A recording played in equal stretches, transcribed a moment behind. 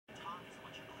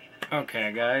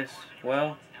Okay, guys,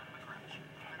 well,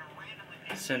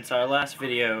 since our last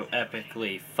video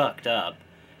epically fucked up,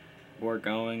 we're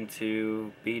going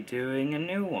to be doing a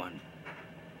new one.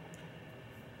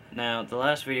 Now, the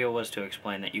last video was to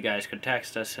explain that you guys could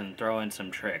text us and throw in some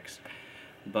tricks,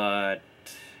 but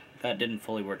that didn't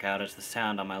fully work out as the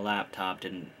sound on my laptop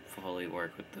didn't fully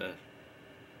work with the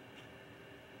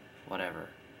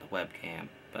webcam,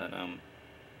 but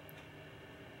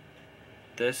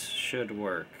this should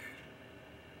work.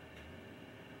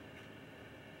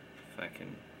 If I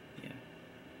can, yeah.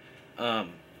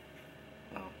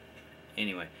 Well,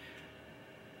 anyway.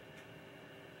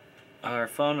 Our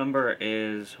phone number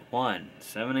is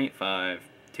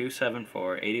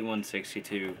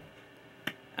 1-785-274-8162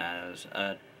 as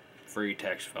a free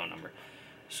text phone number.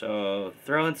 So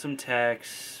throw in some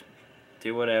texts,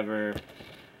 do whatever,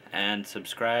 and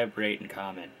subscribe, rate, and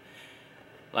comment.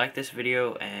 Like this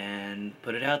video and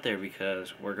put it out there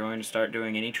because we're going to start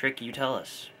doing any trick you tell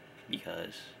us.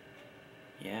 Because,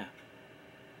 yeah,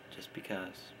 just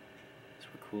because.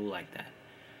 We're cool like that.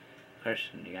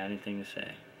 Christian, you got anything to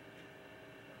say?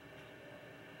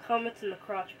 Comments in the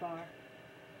crotch bar.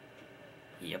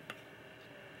 Yep.